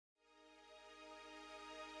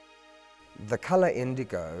The color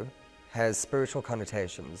indigo has spiritual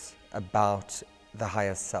connotations about the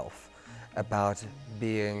higher self, about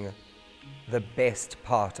being the best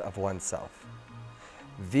part of oneself.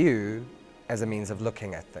 View as a means of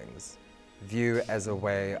looking at things. View as a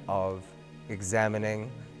way of examining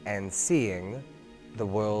and seeing the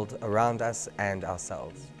world around us and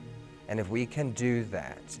ourselves. And if we can do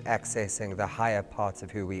that, accessing the higher parts of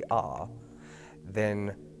who we are,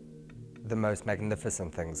 then the most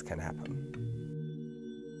magnificent things can happen.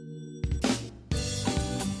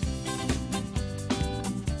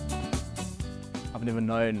 I've never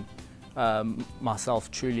known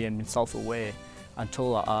myself truly and been self-aware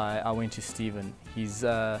until I went to Stephen. He's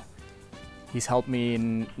helped me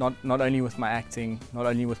in not only with my acting, not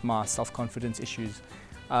only with my self-confidence issues,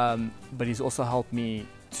 but he's also helped me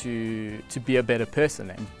to be a better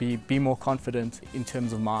person and be more confident in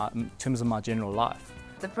terms of my general life.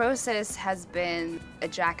 The process has been a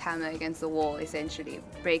jackhammer against the wall, essentially,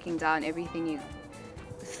 breaking down everything you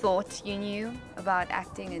thought you knew about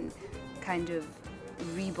acting and kind of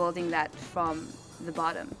rebuilding that from the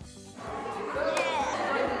bottom.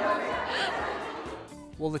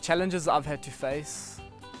 Well, the challenges I've had to face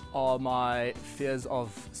are my fears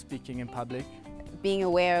of speaking in public. Being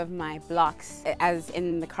aware of my blocks, as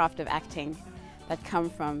in the craft of acting, that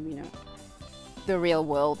come from, the real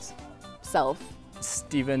world self.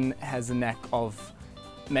 Stephen has a knack of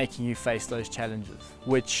making you face those challenges,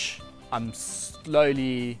 which I'm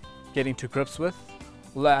slowly getting to grips with,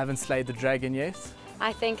 although I haven't slayed the dragon yet.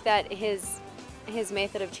 I think that his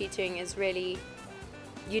method of tutoring is really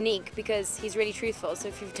unique because he's really truthful. So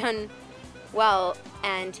if you've done well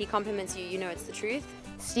and he compliments you, you know it's the truth.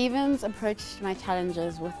 Stephen's approached my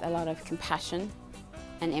challenges with a lot of compassion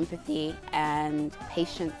and empathy and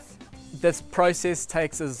patience. This process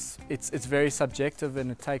takes it's very subjective,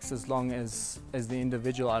 and it takes as long as the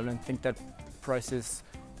individual. I don't think that process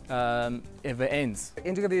ever ends.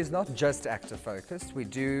 Indigo is not just actor focused. We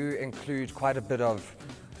do include quite a bit of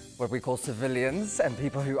what we call civilians and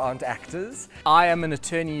people who aren't actors. I am an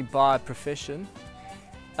attorney by profession,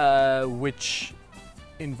 which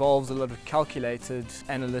involves a lot of calculated,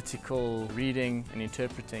 analytical reading and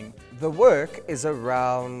interpreting. The work is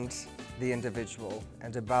around the individual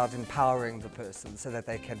and about empowering the person so that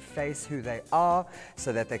they can face who they are,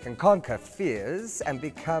 so that they can conquer fears and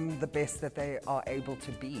become the best that they are able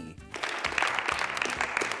to be.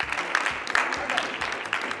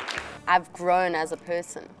 I've grown as a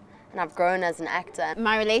person and I've grown as an actor.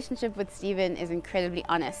 My relationship with Stephen is incredibly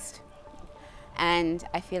honest, and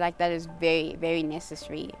I feel like that is very, very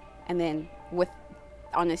necessary. And then with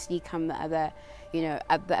honesty come the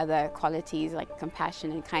other qualities like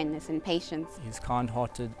compassion and kindness and patience. He's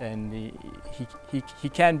kind-hearted, and he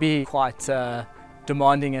can be quite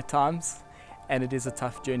demanding at times, and it is a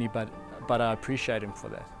tough journey, but I appreciate him for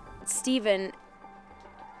that. Stephen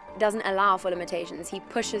doesn't allow for limitations. He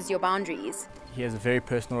pushes your boundaries. He has a very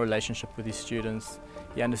personal relationship with his students.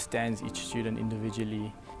 He understands each student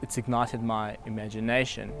individually. It's ignited my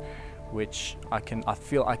imagination, which I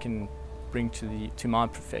feel I can bring to my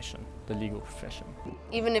profession, the legal profession.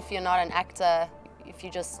 Even if you're not an actor, if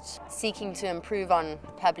you're just seeking to improve on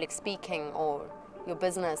public speaking or your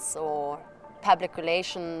business or public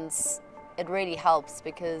relations, it really helps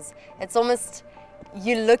because it's almost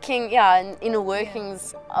you're looking in inner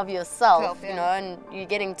workings of yourself, and you're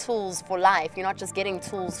getting tools for life. You're not just getting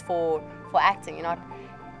tools for acting.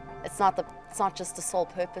 It's not just the sole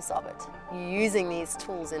purpose of it. You're using these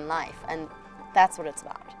tools in life, and that's what it's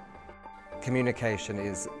about. Communication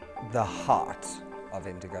is the heart of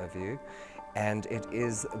Indigo View, and it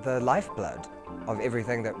is the lifeblood of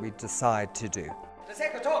everything that we decide to do.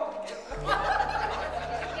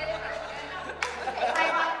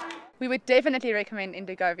 We would definitely recommend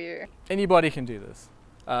Indigo View. Anybody can do this.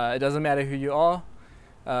 It doesn't matter who you are,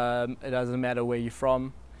 it doesn't matter where you're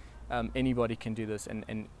from, anybody can do this,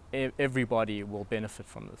 and everybody will benefit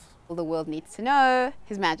from this. All the world needs to know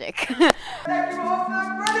his magic. Thank you all for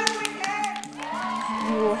a brilliant weekend!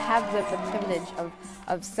 You will have the privilege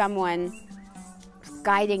of someone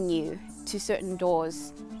guiding you to certain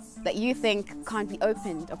doors that you think can't be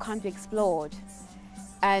opened or can't be explored.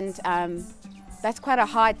 And that's quite a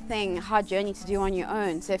hard journey to do on your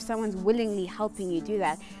own. So if someone's willingly helping you do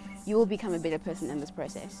that, you will become a better person in this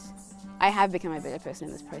process. I have become a better person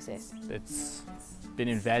in this process. It's been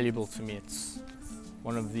invaluable to me. It's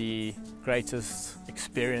one of the greatest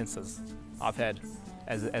experiences I've had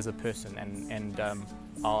as a person, and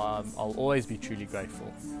I'll always be truly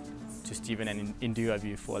grateful to Stephen and Indigo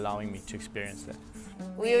View for allowing me to experience that.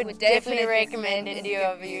 We would definitely recommend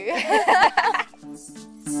Indigo View.